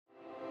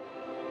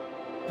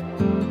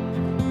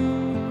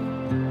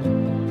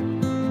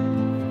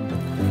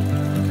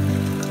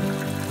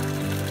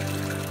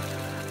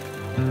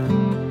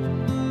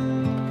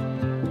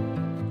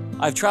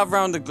I've traveled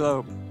around the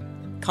globe,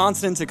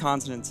 continent to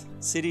continent,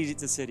 city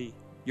to city,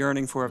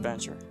 yearning for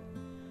adventure.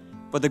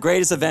 But the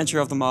greatest adventure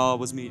of them all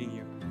was meeting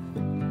you.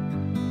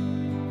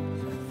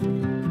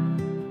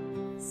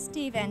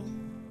 Stephen,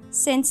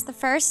 since the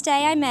first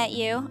day I met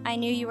you, I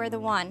knew you were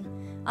the one.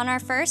 On our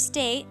first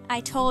date,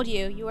 I told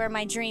you you were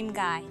my dream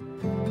guy.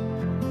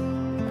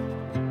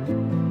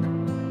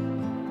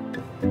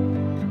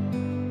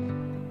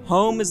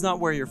 Home is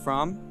not where you're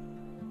from,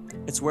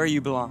 it's where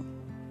you belong.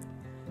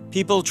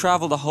 People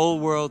travel the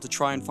whole world to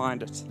try and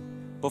find it.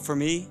 But for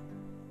me,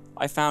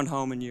 I found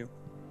home in you.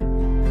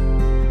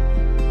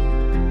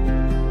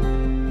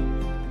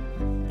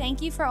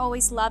 Thank you for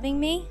always loving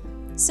me,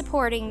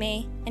 supporting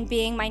me, and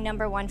being my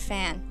 #1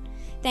 fan.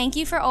 Thank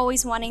you for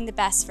always wanting the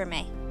best for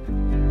me.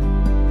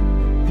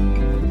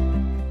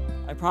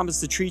 I promise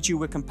to treat you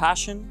with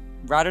compassion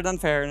rather than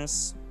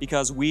fairness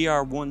because we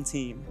are one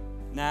team,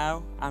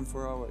 now and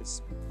for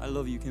always. I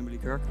love you, Kimberley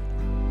Kirk.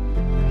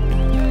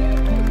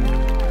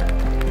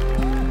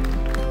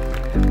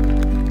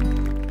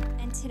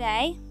 And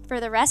today, for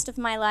the rest of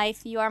my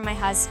life, you are my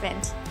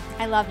husband.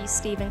 I love you,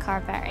 Stephen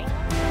Carberry.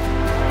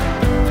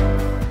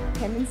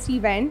 Kim and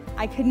Stephen,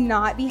 I could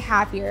not be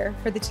happier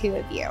for the two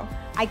of you.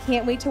 I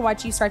can't wait to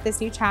watch you start this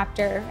new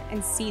chapter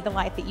and see the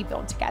life that you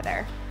build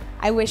together.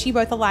 I wish you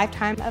both a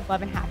lifetime of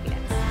love and happiness.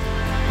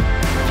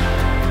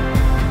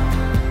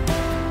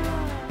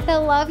 The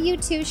love you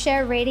two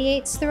share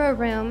radiates through a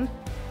room.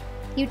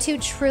 You two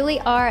truly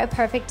are a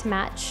perfect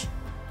match.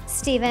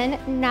 Stephen,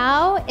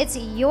 now it's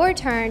your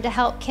turn to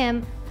help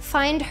Kim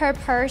find her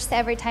purse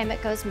every time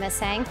it goes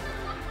missing.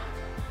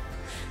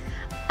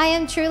 I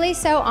am truly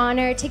so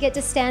honored to get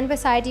to stand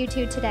beside you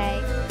two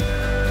today.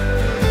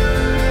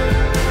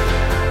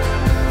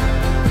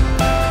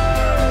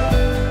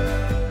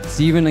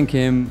 Stephen and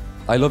Kim,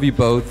 I love you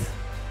both.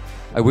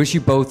 I wish you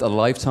both a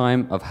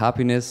lifetime of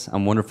happiness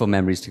and wonderful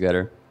memories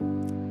together.